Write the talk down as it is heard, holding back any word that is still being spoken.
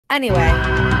Anyway.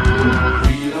 I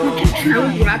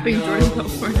was rapping Jordan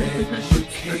Belfort.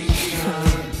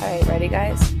 All right, ready,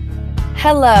 guys?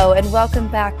 Hello, and welcome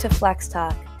back to Flex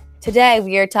Talk. Today,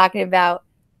 we are talking about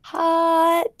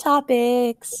hot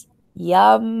topics.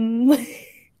 Yum.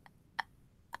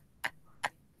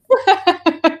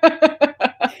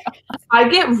 I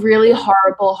get really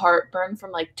horrible heartburn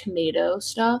from like tomato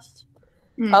stuff.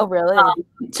 Oh, really?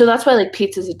 So that's why like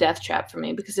pizza's a death trap for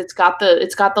me because it's got the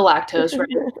lactose, right?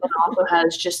 And it also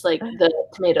has just like the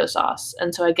tomato sauce,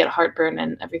 and so I get heartburn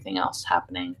and everything else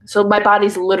happening. So my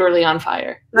body's literally on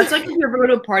fire. That's like if you ever go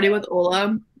to a party with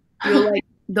Ola, you'll like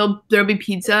there'll be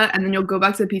pizza, and then you'll go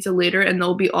back to the pizza later, and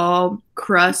there'll be all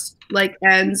crust like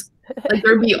ends. Like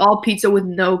there'll be all pizza with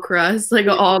no crust, like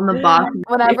all in the box.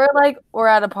 Whenever like we're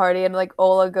at a party and like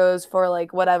Ola goes for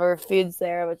like whatever food's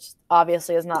there, which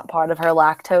obviously is not part of her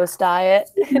lactose diet,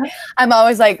 I'm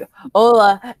always like,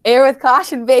 Ola, air with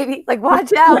caution, baby. Like,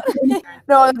 watch out.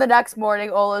 No, the next morning,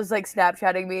 Ola's like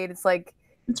Snapchatting me, and it's like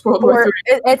It's World War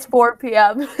III. It's 4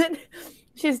 p.m.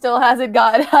 She still hasn't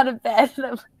gotten out of bed.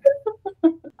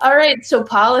 All right, so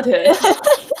politics.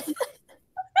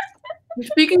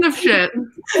 Speaking of shit.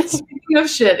 Speaking of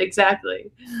shit,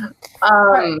 exactly.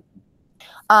 I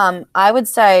would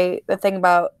say the thing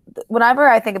about whenever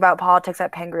I think about politics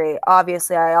at Pingry,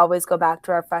 obviously I always go back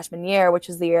to our freshman year, which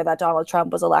is the year that Donald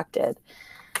Trump was elected.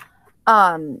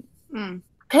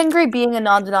 Pingry being a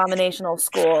non-denominational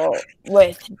school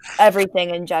with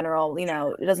everything in general, you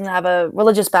know, it doesn't have a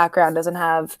religious background,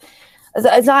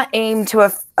 it's not aimed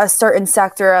to a certain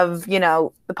sector of, you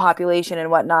know, the population and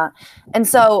whatnot. And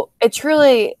so it's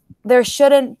really, there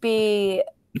shouldn't be.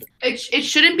 It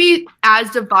shouldn't be as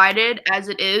divided as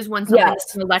it is when an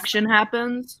election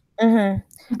happens. Mm-hmm.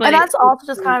 But that's also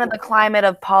just kind of the climate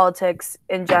of politics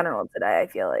in general today, I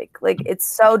feel like. Like, it's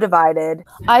so divided.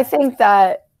 I think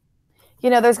that, you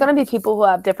know, there's going to be people who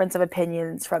have difference of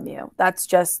opinions from you. That's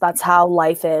how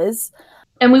life is.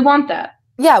 And we want that.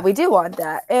 Yeah, we do want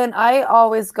that. And I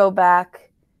always go back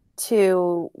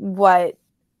to what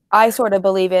I sort of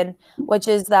believe in, which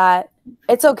is that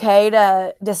it's okay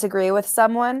to disagree with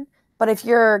someone, but if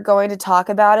you're going to talk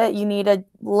about it, you need to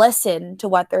listen to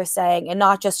what they're saying and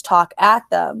not just talk at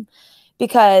them.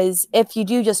 Because if you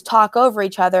do just talk over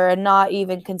each other and not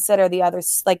even consider the other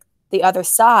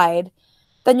side,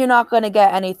 then you're not going to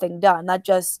get anything done. That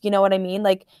just, you know what I mean?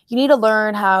 Like, you need to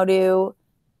learn how to,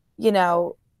 you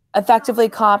know, effectively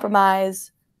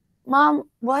compromise. Mom,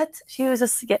 what? She was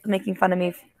just making fun of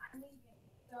me.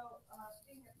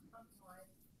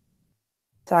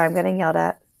 Sorry, I'm getting yelled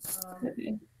at.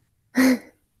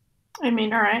 I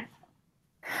mean, all right.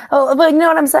 Oh, but you know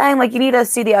what I'm saying? Like, you need to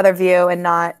see the other view and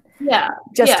not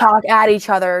just talk at each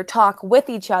other, talk with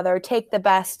each other, take the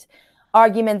best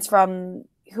arguments from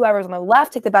whoever's on the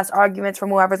left, take the best arguments from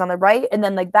whoever's on the right, and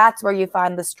then like that's where you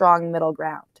find the strong middle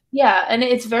ground. Yeah, and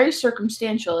it's very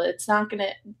circumstantial. It's not going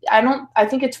to I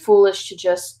think it's foolish to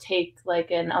just take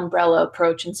like an umbrella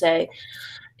approach and say,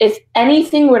 if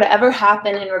anything were to ever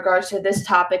happen in regards to this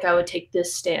topic, I would take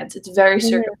this stance. It's very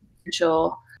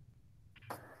circumstantial.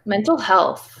 Mental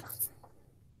health.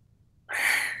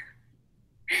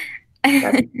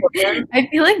 I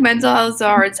feel like mental health is a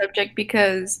hard subject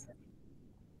because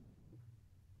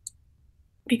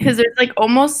there's like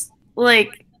almost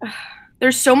like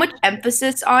there's so much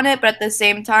emphasis on it, but at the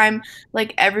same time,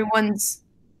 like everyone's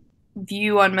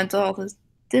view on mental health is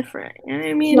different. You know what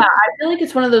I mean? Yeah, I feel like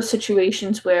it's one of those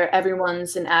situations where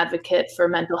everyone's an advocate for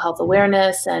mental health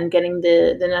awareness and getting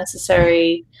the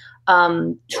necessary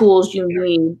tools you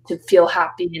need to feel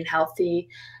happy and healthy.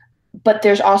 But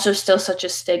there's also still such a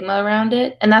stigma around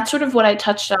it. And that's sort of what I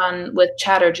touched on with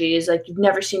Chatterji is like, you've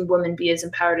never seen women be as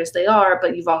empowered as they are,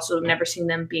 but you've also never seen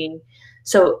them being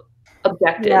so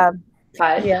objective. Yeah.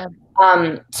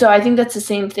 So I think that's the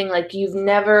same thing. Like, you've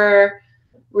never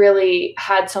really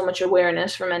had so much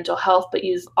awareness for mental health, but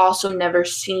you've also never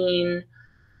seen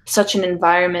such an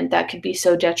environment that could be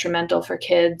so detrimental for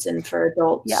kids and for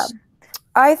adults. Yeah.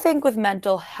 I think with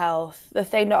mental health, the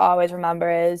thing to always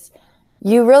remember is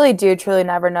you really do truly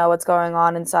never know what's going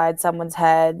on inside someone's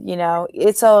head, you know?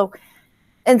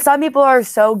 And some people are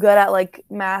so good at like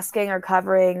masking or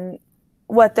covering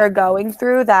what they're going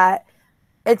through that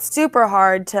it's super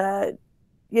hard to,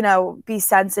 you know, be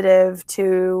sensitive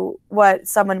to what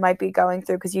someone might be going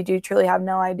through because you do truly have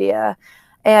no idea.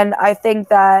 And I think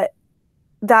that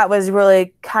was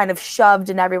really kind of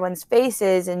shoved in everyone's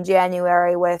faces in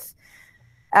January with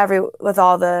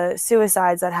all the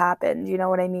suicides that happened, you know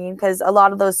what I mean? Because a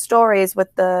lot of those stories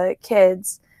with the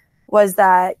kids was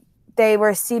that they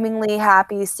were seemingly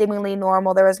happy, seemingly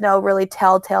normal. There was no really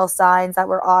telltale signs that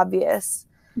were obvious.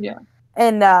 Yeah.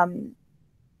 And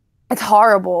it's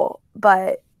horrible,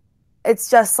 but it's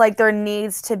just like there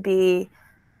needs to be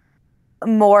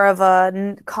more of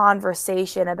a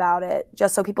conversation about it,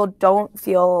 just so people don't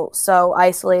feel so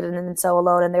isolated and so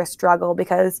alone in their struggle,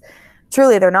 because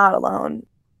truly they're not alone.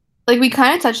 Like we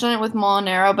kind of touched on it with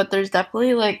Molinaro, but there's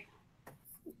definitely like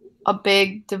a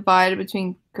big divide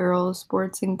between girls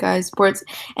sports and guys sports.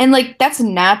 And like that's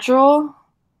natural,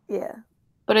 Yeah.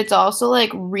 but it's also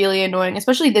like really annoying,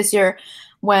 especially this year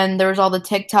when there was all the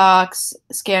TikToks,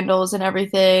 scandals and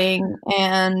everything.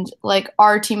 And like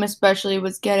our team especially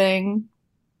was getting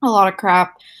a lot of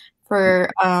crap for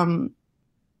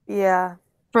Yeah.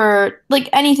 for like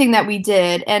anything that we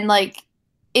did. And like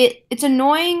it's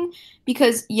annoying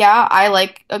because yeah, I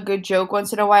like a good joke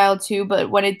once in a while too, but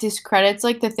when it discredits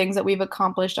like the things that we've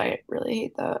accomplished, I really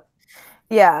hate that.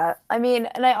 Yeah. I mean,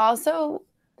 and I also,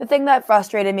 the thing that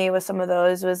frustrated me with some of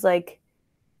those was like,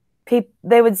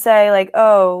 they would say like,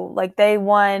 oh, like they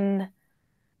won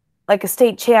like a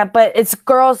state champ, but it's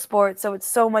girls sports, so it's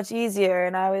so much easier.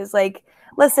 And I was like,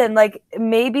 listen, like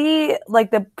maybe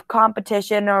like the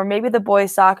competition or maybe the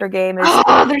boys soccer game is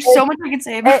Oh, there's so much I could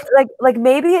say about like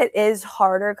maybe it is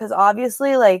harder because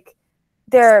obviously like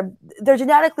they're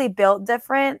genetically built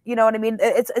different, you know what I mean?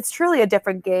 It's truly a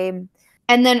different game.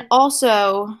 And then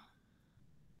also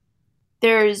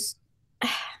there's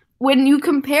when you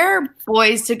compare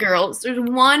boys to girls, there's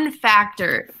one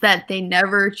factor that they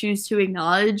never choose to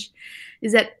acknowledge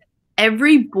is that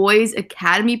every boys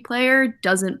academy player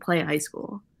doesn't play high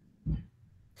school.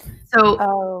 So,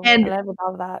 Oh, and I never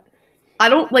thought of that. I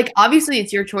don't like obviously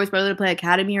it's your choice whether to play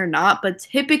academy or not, but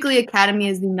typically academy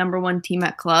is the number one team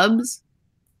at clubs.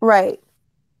 Right.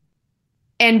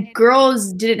 And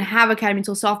girls didn't have academy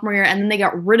until sophomore year, and then they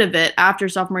got rid of it after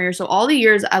sophomore year. So all the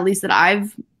years, at least that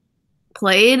I've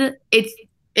played,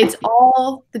 it's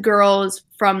all the girls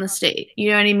from the state. You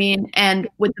know what I mean? And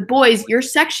with the boys, you're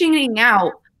sectioning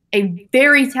out a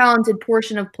very talented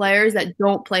portion of players that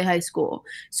don't play high school.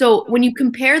 So when you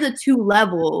compare the two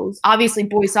levels, obviously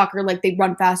boys soccer, like they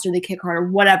run faster, they kick harder,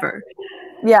 whatever.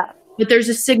 Yeah. But there's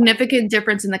a significant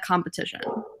difference in the competition.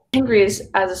 Pingry is,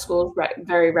 as a school,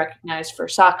 very recognized for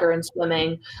soccer and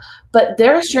swimming, but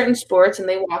there are certain sports, and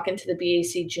they walk into the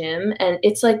BAC gym, and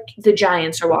it's like the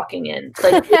Giants are walking in,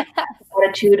 like the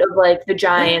attitude of like the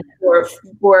Giants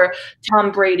or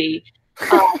Tom Brady,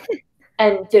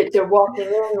 and they're walking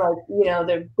in like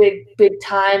they're big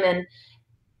time, and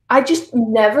I just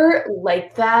never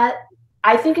liked that.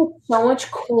 I think it's so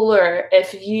much cooler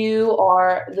if you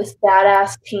are this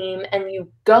badass team and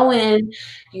you go in,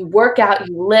 you work out,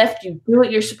 you lift, you do what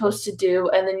you're supposed to do,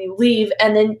 and then you leave.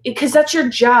 And then because that's your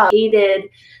job. I hated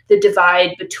the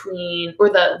divide between or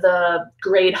the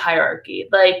grade hierarchy.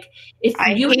 Like if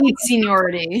I hate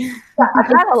seniority. I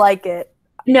kind of like it.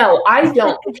 No, I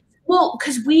don't. Well,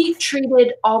 because we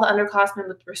treated all the underclassmen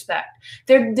with respect.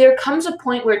 There comes a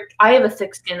point where I have a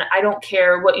thick skin. I don't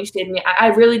care what you say to me. I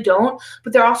really don't.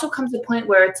 But there also comes a point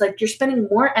where it's like you're spending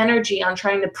more energy on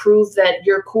trying to prove that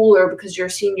you're cooler because you're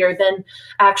a senior than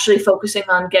actually focusing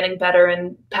on getting better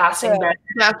and passing better.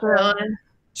 Definitely.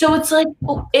 So it's like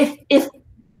if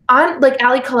I'm like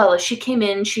Ali Kalala, she came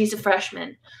in, she's a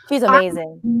freshman. She's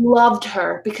amazing. I loved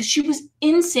her because she was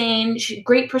insane. She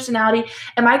great personality.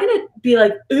 Am I gonna be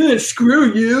like,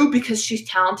 screw you because she's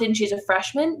talented and she's a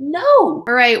freshman? No. All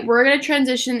right, we're gonna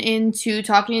transition into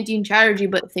talking to Dean Chatterji,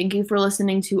 but thank you for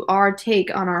listening to our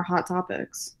take on our hot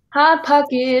topics. Hot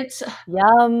pockets.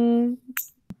 Yum.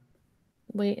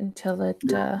 Wait until it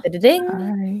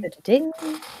ding. Ding.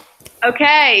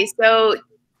 Okay, so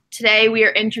today we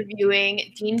are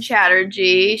interviewing Dean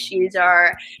Chatterji. She's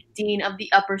our dean of the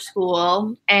upper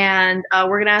school, and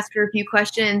we're going to ask her a few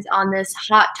questions on this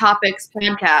Hot Topics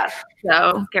podcast.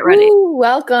 So get ready. Ooh,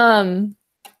 welcome.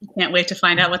 Can't wait to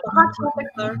find out what the hot topics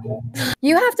are.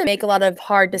 You have to make a lot of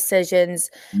hard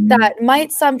decisions that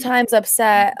might sometimes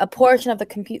upset a portion of the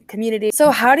community.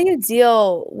 So how do you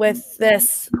deal with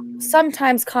this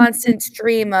sometimes constant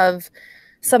stream of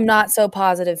some not so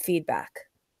positive feedback?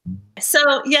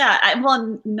 So yeah,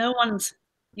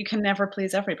 you can never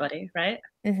please everybody, right?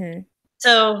 Mm-hmm.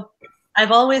 So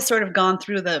I've always sort of gone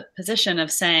through the position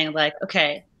of saying like,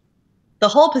 okay, the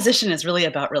whole position is really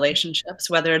about relationships,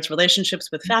 whether it's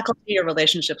relationships with faculty or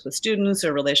relationships with students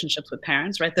or relationships with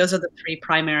parents, right? Those are the three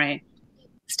primary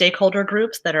stakeholder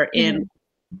groups that are in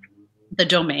the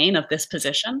domain of this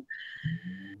position.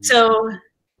 So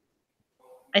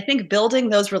I think building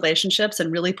those relationships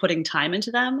and really putting time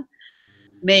into them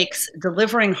makes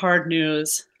delivering hard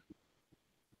news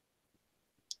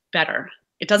better.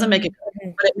 It doesn't make it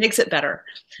good, but it makes it better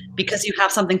because you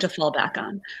have something to fall back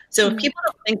on. So if people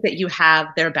don't think that you have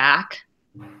their back,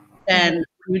 then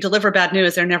when you deliver bad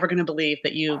news, they're never going to believe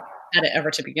that you had it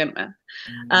ever to begin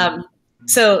with.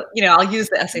 So, I'll use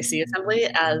the SAC assembly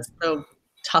as the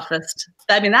toughest.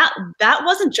 I mean, that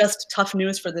wasn't just tough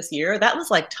news for this year. That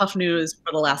was like tough news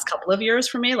for the last couple of years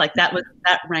for me. Like that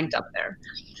ranked up there.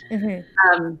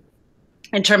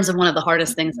 In terms of one of the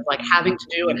hardest things of like having to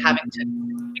do and having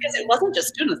to, because it wasn't just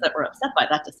students that were upset by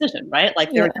that decision, right?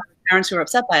 Like there were parents who were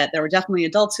upset by it. There were definitely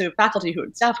adults faculty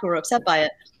staff who were upset by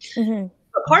it.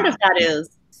 But part of that is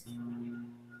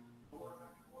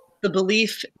the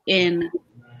belief in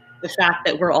the fact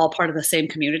that we're all part of the same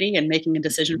community and making a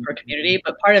decision for a community.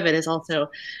 But part of it is also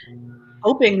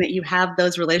hoping that you have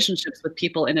those relationships with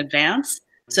people in advance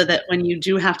so that when you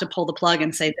do have to pull the plug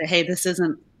and say that, hey, this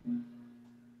isn't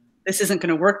going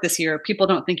to work this year, people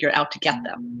don't think you're out to get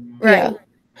them. Right.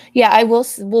 Yeah, I will.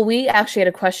 Well, we actually had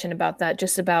a question about that,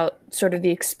 just about sort of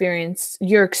your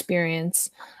experience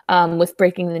with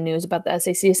breaking the news about the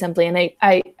SAC assembly. And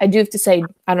I do have to say,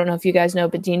 I don't know if you guys know,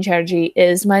 but Dean Chatterji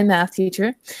is my math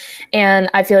teacher. And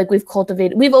I feel like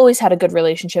we've always had a good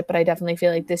relationship, but I definitely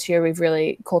feel like this year we've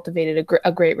really cultivated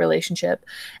a great relationship.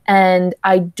 And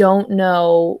I don't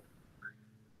know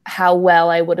how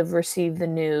well I would have received the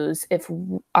news if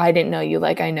I didn't know you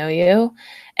like I know you.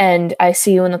 And I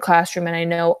see you in the classroom and I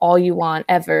know all you want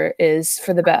ever is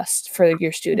for the best for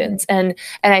your students. And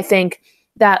I think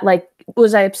that, like,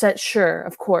 was I upset? Sure,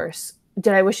 of course.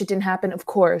 Did I wish it didn't happen? Of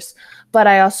course. But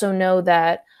I also know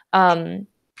that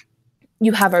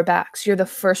you have our backs. You're the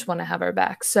first one to have our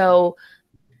backs. So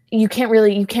you can't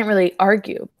really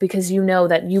argue, because you know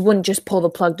that you wouldn't just pull the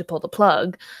plug to pull the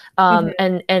plug.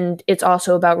 And it's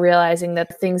also about realizing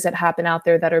that things that happen out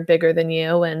there that are bigger than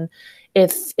you. And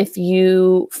if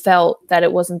you felt that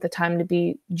it wasn't the time to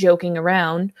be joking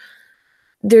around,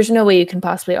 there's no way you can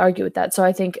possibly argue with that. So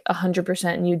I think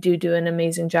 100% you do an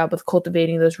amazing job with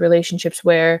cultivating those relationships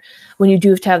where when you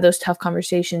do have to have those tough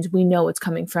conversations, we know it's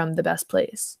coming from the best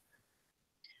place.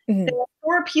 There are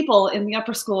 4 people in the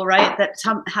upper school, right, that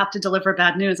have to deliver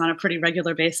bad news on a pretty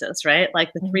regular basis, right?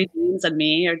 Like the 3 deans and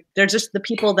me, or they're just the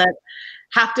people that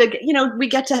have to, we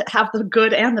get to have the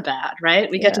good and the bad, right?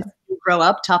 We get to grow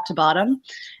up top to bottom,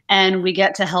 and we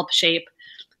get to help shape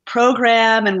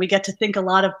program, and we get to think a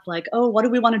lot of like, oh, what do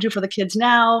we want to do for the kids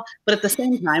now? But at the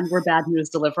same time, we're bad news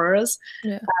deliverers.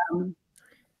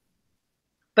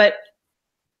 But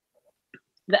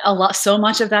so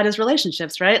much of that is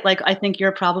relationships, right? Like, I think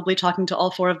you're probably talking to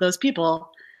all 4 of those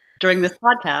people during this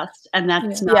podcast, and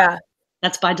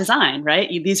that's by design, right?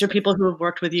 These are people who have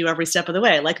worked with you every step of the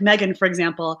way. Like Megan, for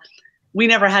example, we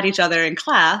never had each other in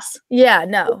class. Yeah,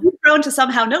 no. We've grown to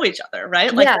somehow know each other,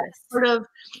 right? Like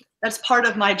that's part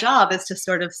of my job, is to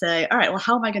sort of say, all right, well,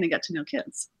 how am I going to get to know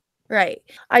kids? Right.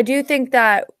 I do think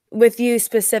that with you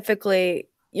specifically,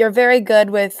 you're very good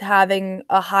with having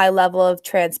a high level of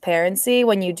transparency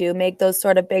when you do make those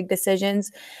sort of big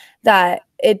decisions, that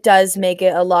it does make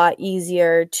it a lot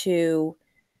easier to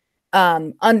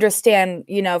understand,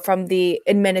 from the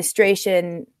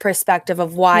administration perspective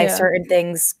of why certain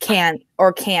things can't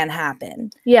or can happen.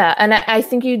 Yeah. And I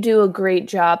think you do a great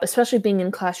job, especially being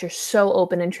in class. You're so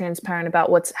open and transparent about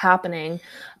what's happening,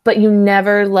 but you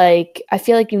never I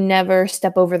feel like you never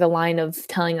step over the line of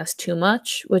telling us too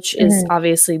much, which is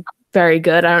obviously very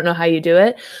good. I don't know how you do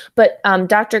it, but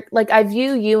I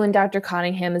view you and Dr.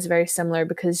 Cottingham as very similar,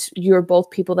 because you're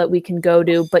both people that we can go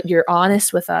to, but you're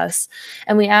honest with us.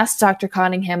 And we asked Dr.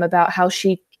 Cottingham about how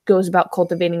she goes about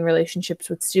cultivating relationships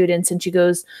with students. And she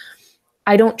goes,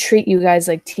 I don't treat you guys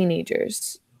like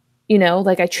teenagers.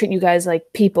 I treat you guys like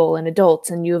people and adults,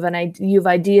 and you have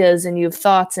ideas and you have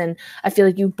thoughts. And I feel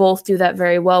like you both do that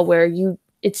very well, where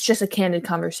it's just a candid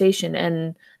conversation,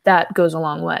 and that goes a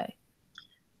long way.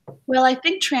 Well, I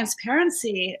think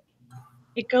transparency,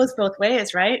 it goes both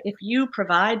ways, right? If you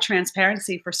provide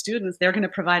transparency for students, they're going to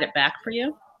provide it back for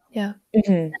you. Yeah.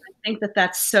 And I think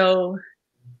that's so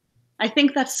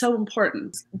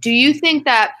important. Do you think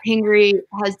that Pingry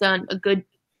has done a good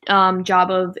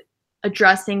job of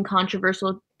addressing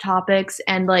controversial topics?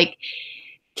 And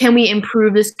can we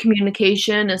improve this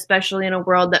communication, especially in a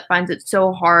world that finds it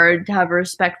so hard to have a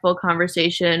respectful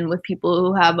conversation with people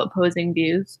who have opposing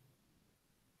views?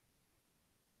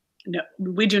 No,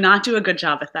 we do not do a good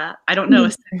job with that. I don't know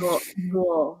a single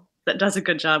school that does a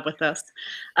good job with this.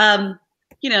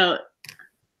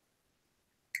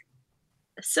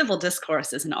 Civil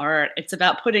discourse is an art. It's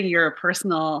about putting your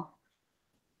personal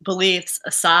beliefs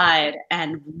aside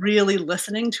and really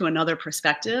listening to another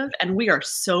perspective. And we are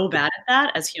so bad at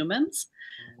that as humans.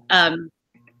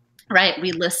 Right?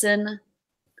 We listen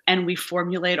and we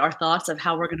formulate our thoughts of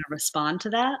how we're going to respond to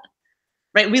that,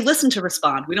 right? We listen to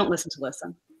respond. We don't listen to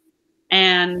listen.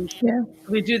 And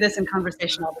we do this in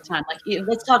conversation all the time. Like,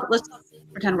 let's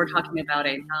pretend we're talking about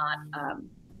a not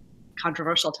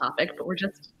controversial topic, but we're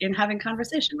just in having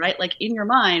conversation, right? Like, in your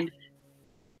mind,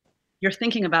 you're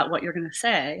thinking about what you're going to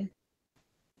say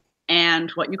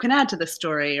and what you can add to the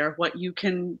story, or what you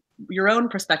can, your own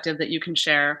perspective that you can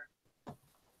share.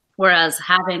 Whereas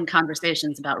having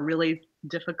conversations about really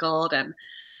difficult and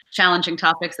challenging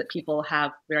topics that people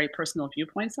have very personal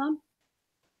viewpoints on,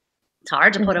 it's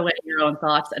hard to put away your own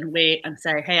thoughts and wait and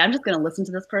say, hey, I'm just going to listen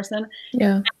to this person.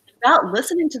 Yeah. About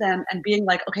listening to them and being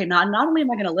like, okay, not only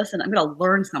am I going to listen, I'm going to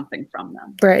learn something from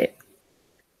them. Right.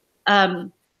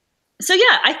 So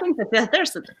yeah, I think that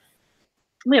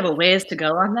we have a ways to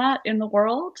go on that in the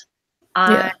world.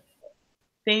 I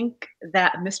think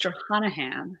that Mr.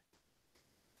 Honohan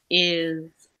is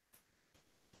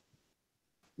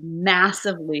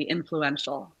massively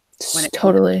influential when it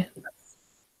totally.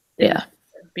 Yeah.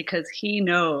 Because he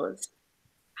knows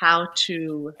how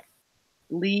to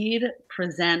lead,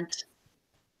 present,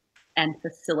 and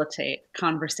facilitate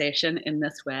conversation in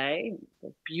this way,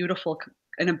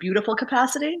 in a beautiful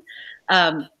capacity.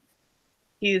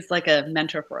 He's like a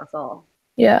mentor for us all.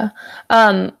 Yeah.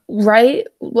 Right.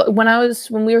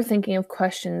 When we were thinking of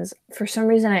questions, for some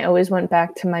reason, I always went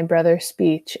back to my brother's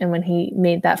speech and when he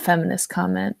made that feminist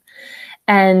comment,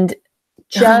 and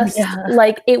just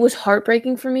like, it was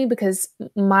heartbreaking for me because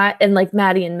like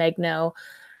Maddie and Meg know,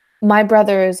 my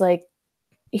brother is like,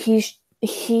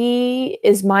 he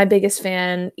is my biggest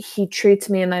fan. He treats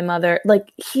me and my mother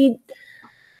like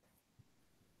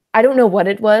I don't know what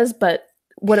it was, but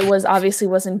what it was obviously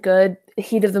wasn't good.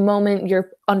 Heat of the moment,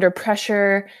 you're under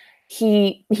pressure.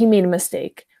 He made a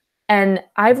mistake. And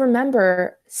I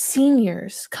remember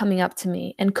seniors coming up to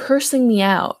me and cursing me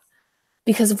out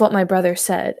because of what my brother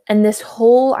said. And this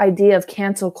whole idea of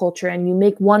cancel culture, and you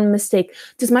make one mistake.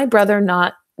 Does my brother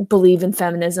not believe in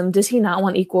feminism? Does he not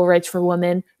want equal rights for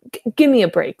women? Give me a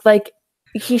break. Like,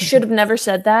 he should have never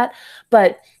said that.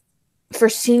 But for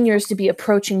seniors to be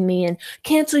approaching me and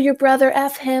cancel your brother,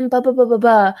 F him, blah, blah, blah, blah,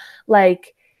 blah.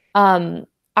 Like,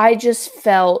 I just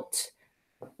felt,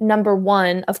 number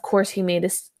one, of course he made a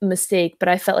mistake, but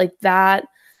I felt like that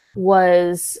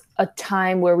was a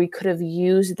time where we could have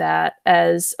used that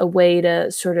as a way to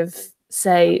sort of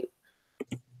say,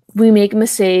 we make a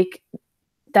mistake.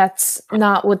 That's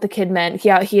not what the kid meant.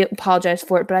 Yeah, he apologized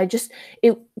for it, but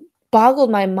it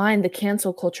boggled my mind, the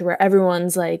cancel culture where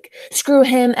everyone's like, screw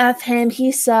him, F him,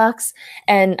 he sucks.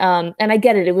 And I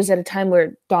get it. It was at a time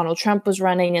where Donald Trump was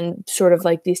running and sort of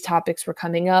like these topics were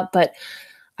coming up, but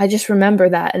I just remember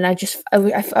that. And I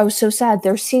was so sad.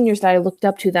 There were seniors that I looked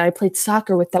up to, that I played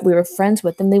soccer with, that we were friends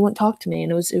with, and they wouldn't talk to me.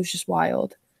 And it was just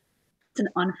wild. It's an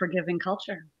unforgiving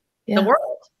culture. Yeah.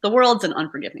 The world's an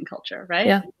unforgiving culture, right?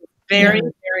 Yeah. Very,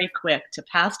 very quick to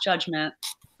pass judgment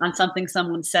on something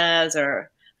someone says, or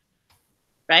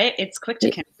right? It's quick to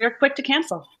cancel. You're quick to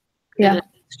cancel. Yeah.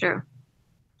 It's true.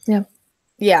 Yeah.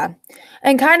 Yeah.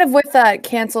 And kind of with that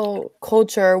cancel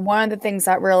culture, one of the things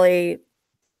that really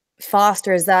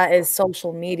fosters that is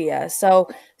social media. So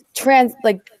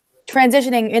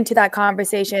transitioning into that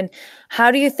conversation,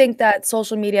 how do you think that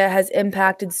social media has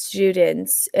impacted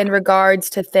students in regards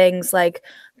to things like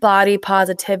body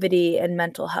positivity and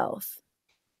mental health?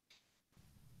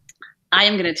 I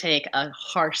am going to take a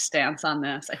harsh stance on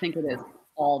this. I think it is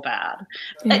all bad.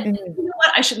 You know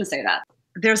what? I shouldn't say that.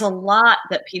 There's a lot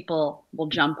that people will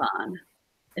jump on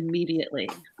immediately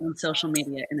on social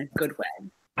media in a good way.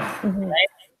 Right?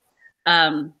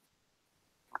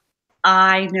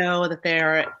 I know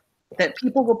that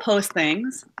people will post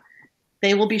things.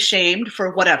 They will be shamed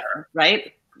for whatever,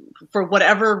 right? For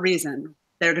whatever reason,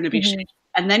 they're going to be shamed.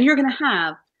 And then you're going to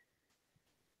have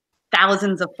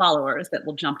thousands of followers that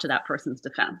will jump to that person's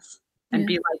defense and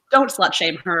be like, don't slut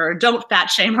shame her, or don't fat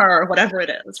shame her, or whatever it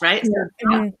is, right?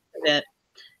 So it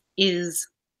is,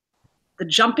 the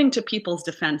jumping to people's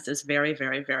defense is very,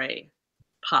 very, very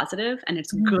positive, and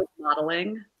it's good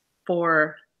modeling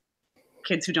for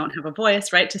kids who don't have a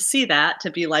voice, right? To see that, to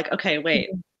be like, okay, wait,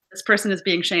 this person is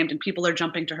being shamed and people are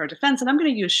jumping to her defense, and I'm going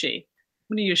to use she.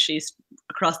 I'm going to use she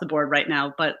across the board right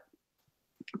now, but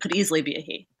it could easily be a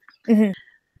he.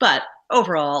 But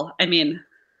overall, I mean,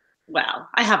 wow,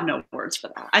 I have no words for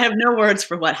that. I have no words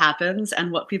for what happens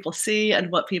and what people see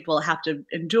and what people have to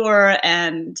endure.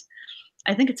 And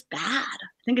I think it's bad.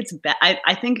 I think it's bad.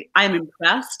 I think I'm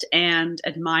impressed and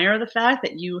admire the fact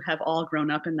that you have all grown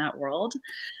up in that world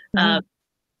and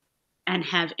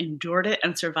have endured it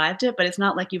and survived it. But it's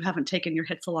not like you haven't taken your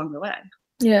hits along the way.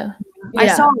 Yeah. I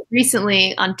saw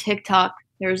recently on TikTok,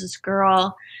 there was this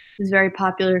girl who's a very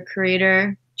popular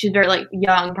creator. She's very like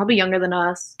young, probably younger than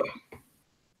us,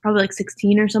 probably like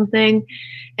 16 or something.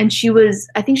 And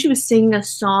I think she was singing a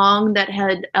song that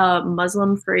had a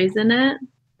Muslim phrase in it,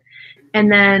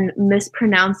 and then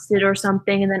mispronounced it or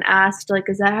something, and then asked like,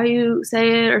 is that how you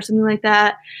say it, or something like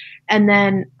that. And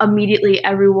then immediately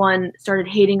everyone started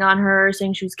hating on her,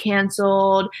 saying she was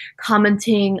canceled,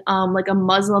 commenting like a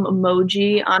Muslim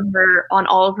emoji on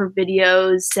all of her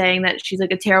videos, saying that she's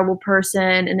like a terrible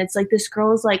person. And it's like, this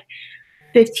girl is like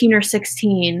 15 or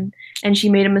 16 and she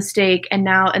made a mistake, and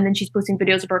then she's posting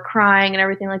videos of her crying and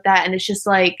everything like that. And it's just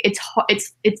like, it's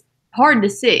hard to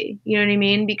see, you know what I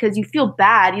mean? Because you feel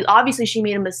bad. Obviously she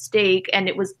made a mistake and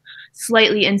it was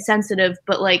slightly insensitive,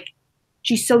 but like,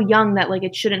 she's so young that like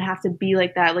it shouldn't have to be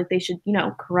like that. Like they should, you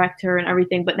know, correct her and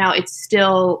everything. But now it's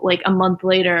still like a month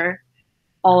later,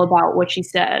 all about what she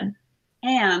said.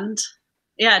 And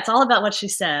yeah, it's all about what she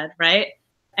said, right?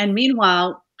 And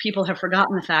meanwhile, people have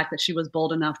forgotten the fact that she was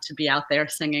bold enough to be out there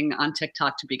singing on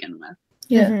TikTok to begin with.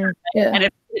 Yeah. Mm-hmm. Yeah. And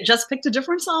if it just picked a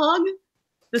different song,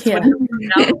 this Yeah. would have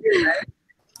been right?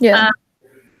 Yeah.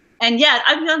 And yeah,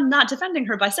 I'm not defending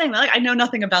her by saying that. Like, I know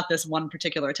nothing about this one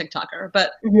particular TikToker,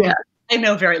 but Yeah. I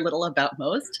know very little about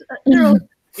most. They're all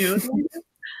cute.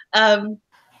 But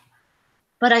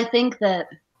I think that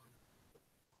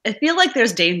I feel like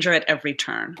there's danger at every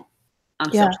turn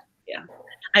on social media.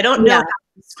 I don't know how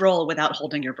to scroll without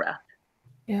holding your breath.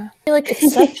 Yeah. I feel like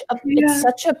it's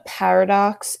such a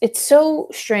paradox. It's so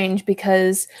strange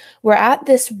because we're at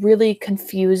this really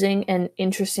confusing and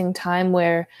interesting time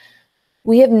where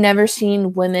we have never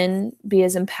seen women be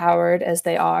as empowered as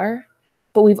they are,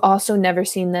 but we've also never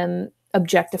seen them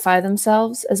objectify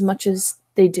themselves as much as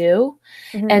they do.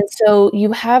 Mm-hmm. And so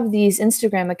you have these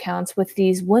Instagram accounts with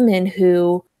these women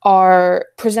who are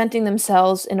presenting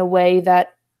themselves in a way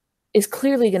that is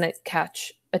clearly going to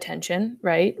catch attention,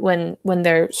 right? When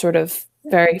they're sort of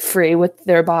very free with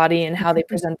their body and how they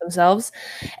present themselves.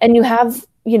 And you have,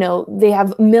 you know, they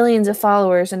have millions of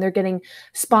followers and they're getting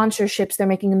sponsorships. They're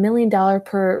making $1 million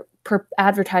per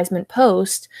advertisement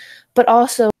post. But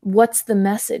also, what's the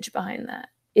message behind that?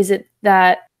 Is it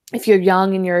that if you're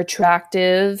young and you're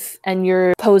attractive and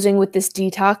you're posing with this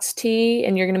detox tea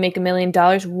and you're going to make $1 million,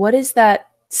 what is that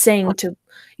saying to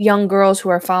young girls who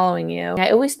are following you? I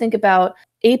always think about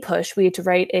APUSH. We had to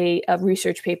write a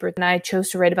research paper, and I chose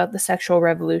to write about the sexual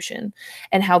revolution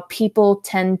and how people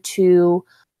tend to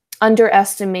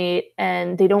underestimate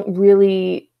and they don't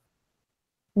really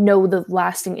know the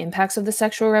lasting impacts of the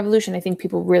sexual revolution. I think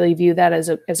people really view that as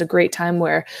a great time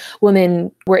where women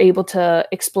were able to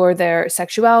explore their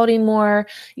sexuality more,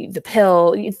 the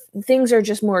pill, things are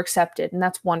just more accepted, and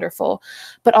that's wonderful.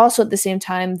 But also at the same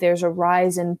time, there's a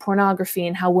rise in pornography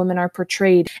and how women are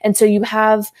portrayed. And so you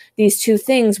have these two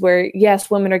things where, yes,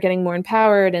 women are getting more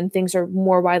empowered and things are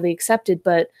more widely accepted,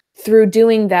 but through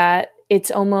doing that, it's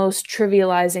almost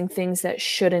trivializing things that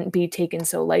shouldn't be taken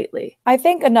so lightly. I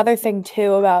think another thing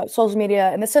too about social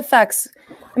media, and this affects,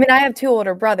 I mean, I have 2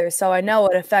 older brothers, so I know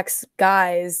it affects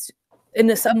guys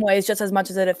in some ways just as much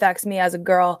as it affects me as a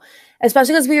girl,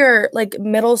 especially because we were like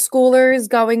middle schoolers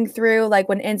going through like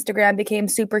when Instagram became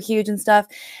super huge and stuff.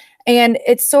 And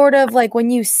it's sort of like when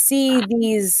you see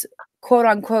these quote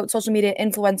unquote social media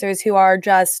influencers who are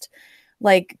just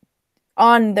like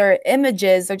on their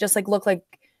images, they're just like look like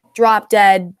drop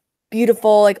dead,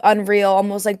 beautiful, like unreal,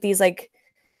 almost like these like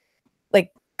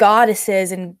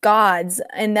goddesses and gods.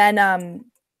 And then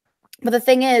but the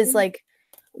thing is, like,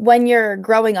 when you're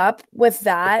growing up with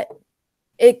that,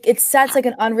 it sets like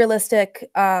an unrealistic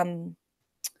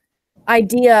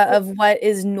idea of what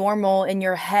is normal in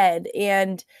your head.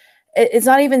 And it's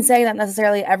not even saying that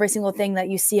necessarily every single thing that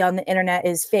you see on the internet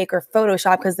is fake or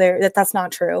Photoshop, because that's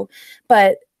not true.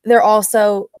 But they're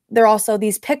also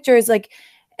these pictures, like,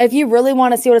 if you really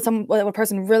want to see what a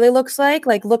person really looks like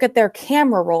look at their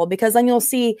camera roll, because then you'll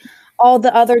see all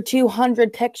the other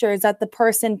 200 pictures that the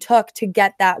person took to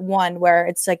get that one where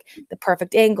it's like the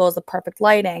perfect angles, the perfect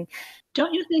lighting.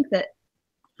 Don't you think that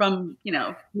from, you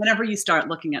know, whenever you start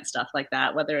looking at stuff like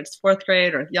that, whether it's 4th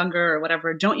grade or younger or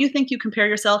whatever, don't you think you compare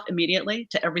yourself immediately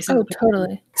to every single person?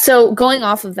 Totally. So going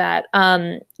off of that,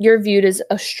 you're viewed as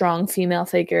a strong female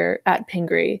figure at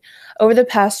Pingry. Over the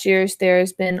past years,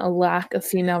 there's been a lack of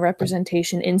female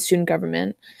representation in student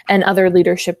government and other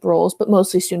leadership roles, but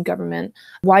mostly student government.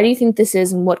 Why do you think this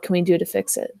is, and what can we do to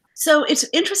fix it? So it's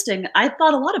interesting. I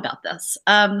thought a lot about this.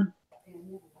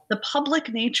 The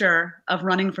public nature of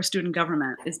running for student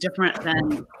government is different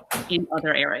than in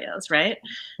other areas, right?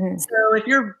 So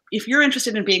if you're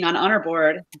interested in being on honor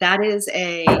board, that's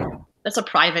a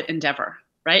private endeavor.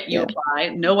 right? You apply.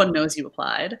 No one knows you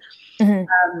applied.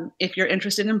 If you're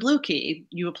interested in Blue Key,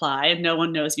 you apply. No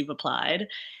one knows you've applied.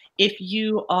 If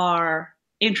you are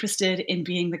interested in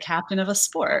being the captain of a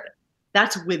sport,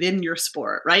 that's within your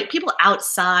sport, right? People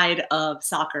outside of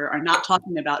soccer are not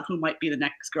talking about who might be the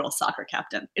next girls' soccer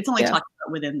captain. It's only talking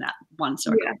about within that one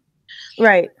circle. Yeah.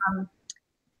 Right.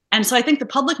 And so I think the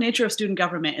public nature of student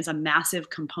government is a massive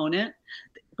component.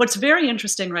 What's very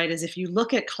interesting, right, is if you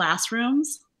look at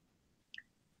classrooms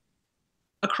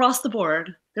across the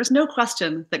board, there's no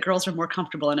question that girls are more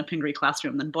comfortable in a Pingry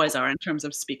classroom than boys are in terms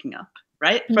of speaking up,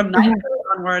 right? From 9th grade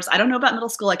onwards, I don't know about middle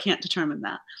school, I can't determine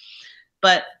that.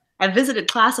 But I've visited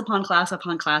class upon class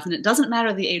upon class, and it doesn't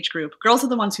matter the age group. Girls are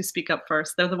the ones who speak up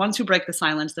first. They're the ones who break the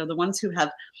silence. They're the ones who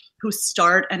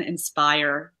start and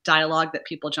inspire dialogue that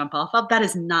people jump off of. That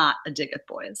is not a dig at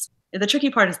boys. The tricky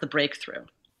part is the breakthrough,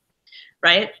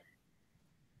 right?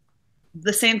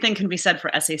 The same thing can be said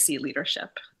for SAC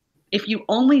leadership. If you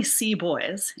only see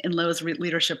boys in those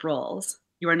leadership roles,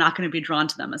 you are not going to be drawn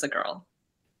to them as a girl,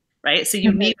 right? So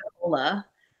you need Ola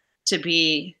to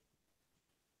be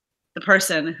the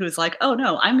person who's like, oh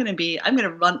no, I'm going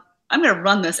to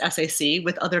run this SAC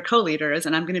with other co-leaders,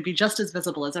 and I'm going to be just as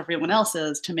visible as everyone else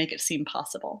is to make it seem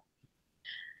possible.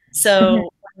 So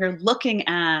when you're looking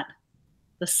at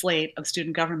the slate of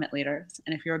student government leaders,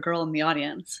 and if you're a girl in the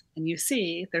audience and you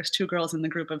see there's 2 girls in the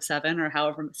group of 7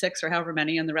 or 6 or however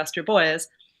many and the rest are boys,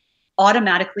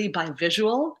 automatically by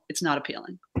visual, it's not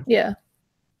appealing. Yeah.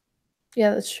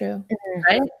 Yeah, that's true.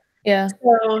 Right? Yeah.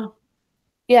 So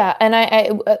yeah, and I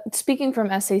speaking from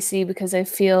SAC, because I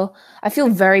feel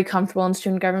very comfortable in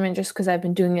student government just because I've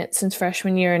been doing it since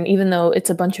freshman year, and even though it's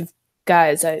a bunch of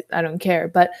guys, I don't care.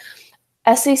 But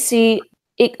SAC,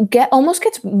 almost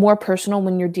gets more personal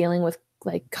when you're dealing with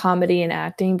like comedy and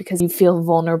acting, because you feel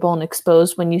vulnerable and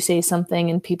exposed when you say something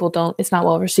and it's not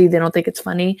well received, they don't think it's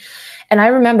funny. And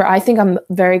I think I'm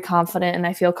very confident and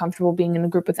I feel comfortable being in a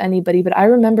group with anybody, but I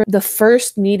remember the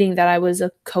first meeting that I was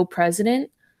a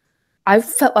co-president, I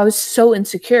was so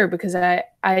insecure because I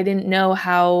didn't know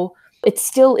how it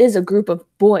still is a group of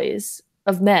boys,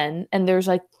 of men, and there's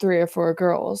like 3 or 4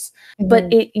 girls.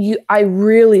 But I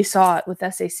really saw it with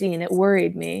SAC and it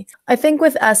worried me. I think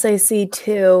with SAC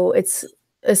too, it's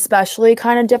especially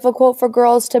kind of difficult for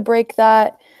girls to break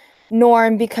that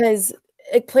norm because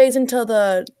it plays into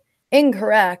the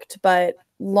incorrect but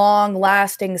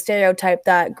long-lasting stereotype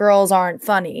that girls aren't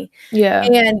funny. Yeah.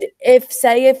 And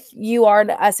if you are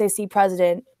the SAC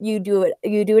president, you do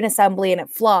an assembly and it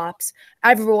flops,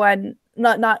 everyone,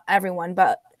 not everyone,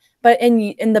 but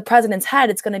in the president's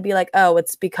head, it's going to be like, oh,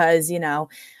 it's because, I'm a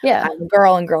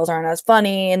girl and girls aren't as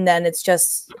funny. And then it's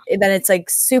like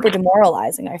super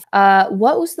demoralizing.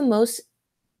 What was the most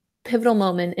pivotal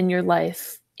moment in your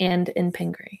life and in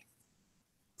Pingry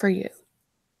for you?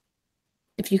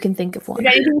 If you can think of one. If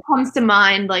anything comes to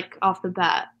mind, like off the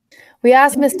bat. We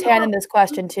asked Miss Tannen this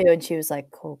question too, and she was like,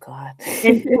 "Oh God."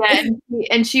 and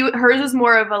hers was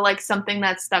more of a like something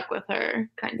that stuck with her,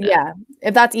 kind of. Yeah,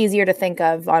 if that's easier to think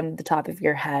of on the top of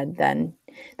your head, then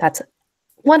that's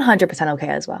 100% okay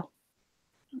as well.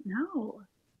 No,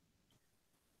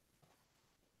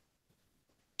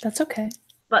 that's okay.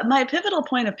 But my pivotal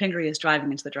point of Pingry is driving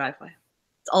into the driveway.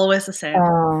 It's always the same.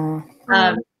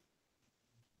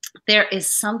 There is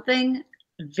something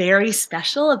very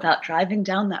special about driving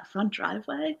down that front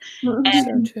driveway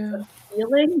and the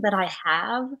feeling that I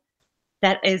have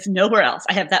that is nowhere else.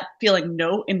 I have that feeling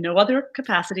in no other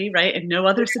capacity, right? In no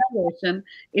other situation.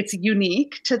 It's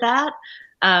unique to that.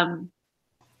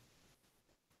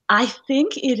 I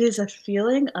think it is a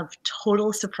feeling of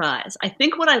total surprise. I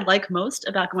think what I like most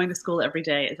about going to school every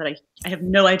day is that I have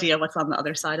no idea what's on the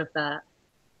other side of the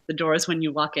doors when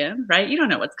you walk in, right? You don't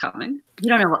know what's coming. You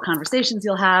don't know what conversations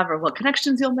you'll have or what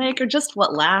connections you'll make or just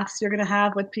what laughs you're going to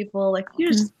have with people. Like you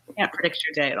just can't predict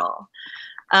your day at all.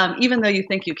 Even though you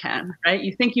think you can, right?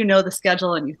 You think you know the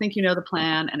schedule and you think you know the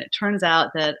plan, and it turns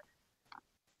out that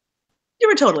you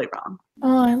were totally wrong.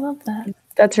 Oh, I love that.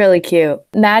 That's really cute.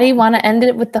 Maddie, want to end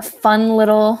it with the fun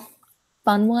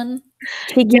one?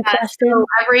 So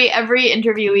every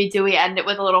interview we do, we end it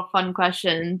with a little fun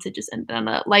question to just end on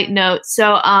a light note.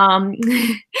 So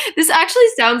this actually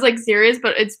sounds like serious,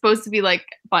 but it's supposed to be like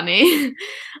funny.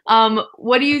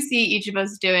 What do you see each of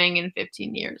us doing in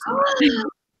 15 years?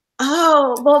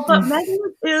 But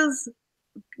Megan is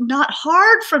not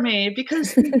hard for me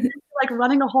because like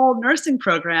running a whole nursing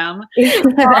program. You're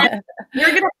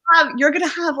gonna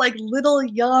have like little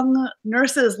young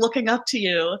nurses looking up to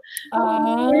you.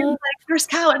 Like, Nurse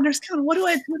Cowan, what do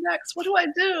I do next? What do I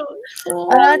do?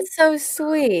 That's so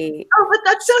sweet. Oh, but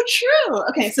that's so true.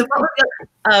 Okay, so what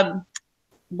was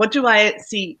what do I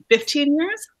see? 15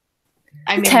 years?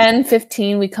 I mean, 10,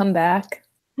 15, we come back.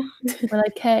 We're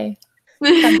like, hey.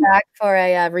 Come back for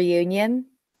a reunion.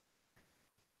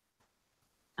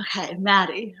 Okay,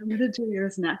 Maddie, I'm gonna do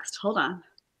yours next. Hold on.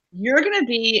 You're gonna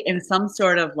be in some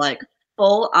sort of like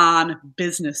full-on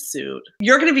business suit.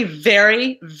 You're gonna be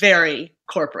very, very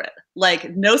corporate.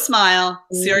 Like no smile,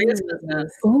 serious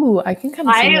business. Ooh, I can kind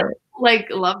of see I it. like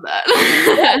love that.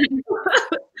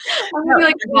 I'm gonna be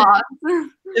like boss.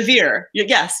 Severe.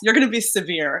 Yes, you're gonna be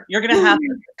severe. You're gonna have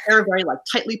your hair very like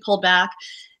tightly pulled back,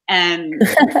 and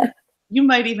you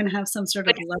might even have some sort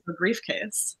of leather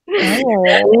briefcase.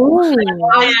 Oh.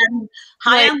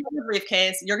 High-end leather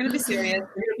briefcase. You're going to be serious. You're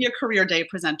going to be a career day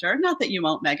presenter. Not that you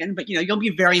won't, Megan, but you'll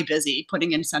be very busy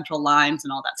putting in central lines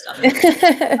and all that stuff.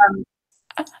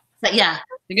 But yeah,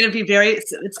 you're going to be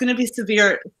it's going to be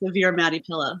severe Maddie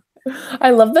Pillow. I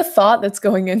love the thought that's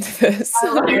going into this.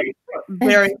 Very,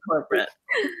 very corporate.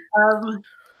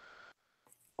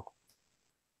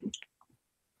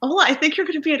 I think you're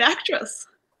going to be an actress.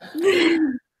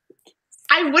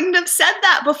 I wouldn't have said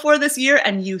that before this year,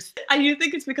 and you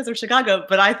think it's because of Chicago,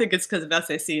 but I think it's because of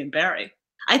SAC and Barry.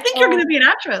 I think you're going to be an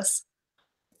actress.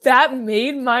 That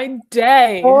made my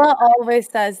day. Paula always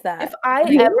says that. If I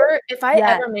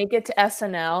ever make it to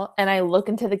SNL and I look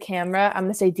into the camera, I'm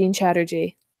gonna say Dean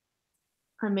Chatterji.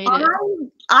 I made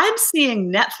it. I'm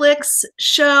seeing Netflix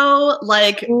show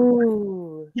like.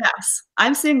 Ooh. Yes,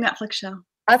 I'm seeing Netflix show.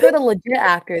 That's where the legit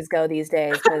actors go these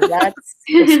days, because that's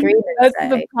the streaming That's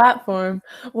site. the platform.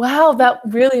 Wow, that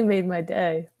really made my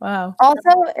day. Wow.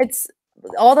 Also, it's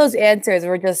all those answers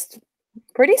were just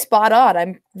pretty spot on.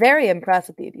 I'm very impressed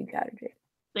with you, Dean Chatterji.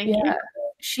 Thank you.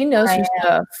 She knows her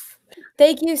stuff.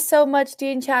 Thank you so much,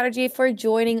 Dean Chatterji, for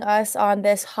joining us on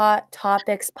this Hot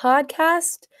Topics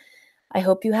podcast. I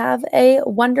hope you have a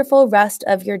wonderful rest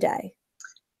of your day.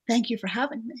 Thank you for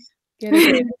having me. You're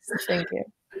the greatest. Thank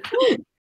you.